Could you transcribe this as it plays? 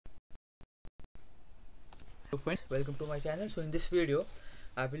Hello friends, welcome to my channel. So in this video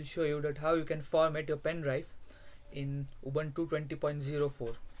I will show you that how you can format your pen drive in Ubuntu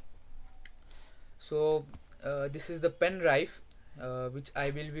 20.04. So this is the pen drive which I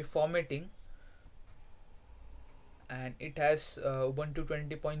will be formatting, and it has Ubuntu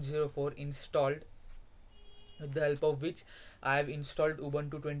 20.04 installed, with the help of which I have installed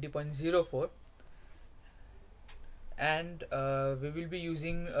Ubuntu 20.04, and we will be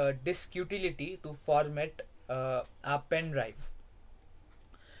using disk utility to format our pen drive.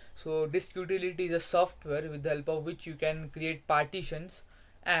 So disk utility is a software with the help of which you can create partitions,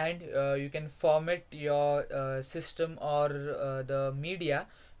 and you can format your system or the media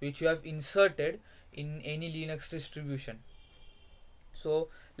which you have inserted in any Linux distribution. So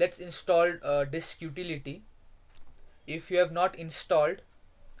let's install disk utility. If you have not installed,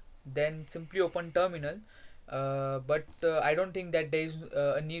 then simply open terminal, but I don't think that there is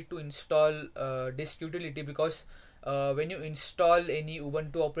a need to install disk utility, because when you install any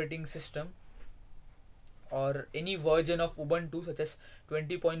Ubuntu operating system or any version of Ubuntu such as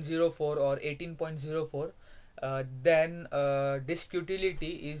 20.04 or 18.04, then disk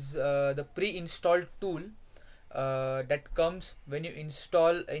utility is the pre-installed tool that comes when you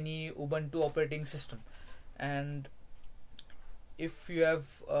install any Ubuntu operating system. And if you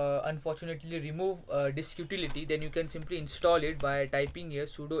have unfortunately removed disk utility, then you can simply install it by typing here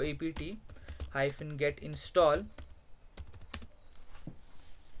sudo apt-get install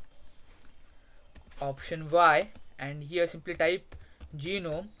option Y, and here simply type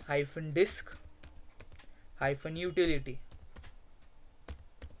gnome-disk-utility.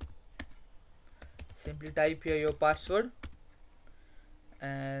 Simply type here your password,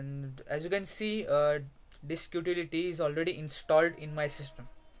 and as you can see, disk utility is already installed in my system.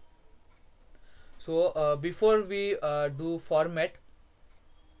 So before we do format,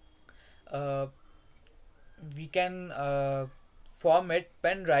 we can format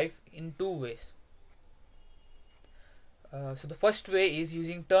pen drive in two ways. So the first way is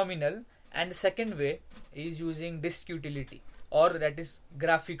using terminal, and the second way is using disk utility, or that is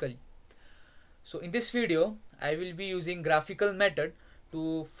graphically. So in this video I will be using graphical method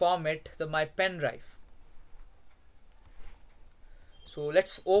to format my pen drive. So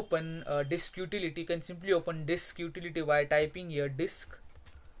let's open disk utility. You can simply open disk utility by typing here disk.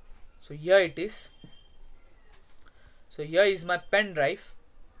 So here it is. So here is my pen drive.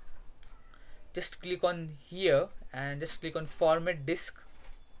 Just click on here and just click on format disk.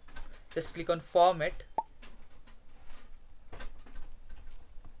 Just click on format.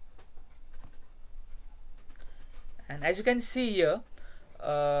 And as you can see here,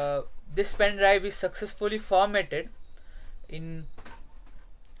 this pen drive is successfully formatted in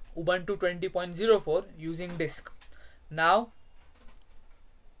Ubuntu 20.04 using disk. Now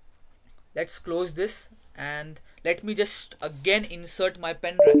let's close this, and let me just again insert my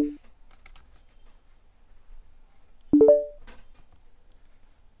pen drive.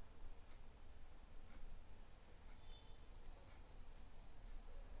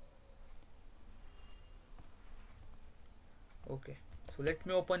 Okay, so let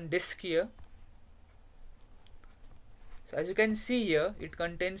me open disk here. So as you can see here, it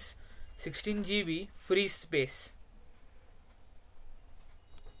contains 16 GB free space.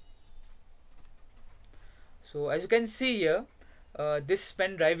 So as you can see here, this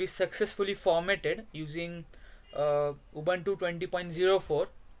pen drive is successfully formatted using Ubuntu 20.04,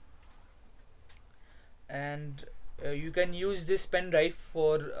 and you can use this pen drive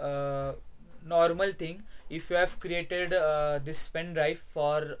for normal thing. If you have created this pen drive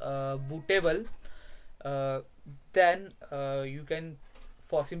for bootable, then you can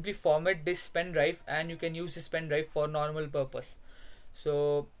simply format this pen drive, and you can use this pen drive for normal purpose.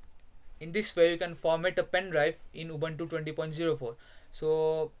 So in this way you can format a pen drive in Ubuntu 20.04.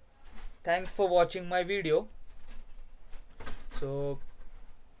 So thanks for watching my video. So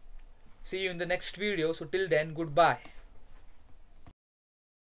see you in the next video. So till then, goodbye.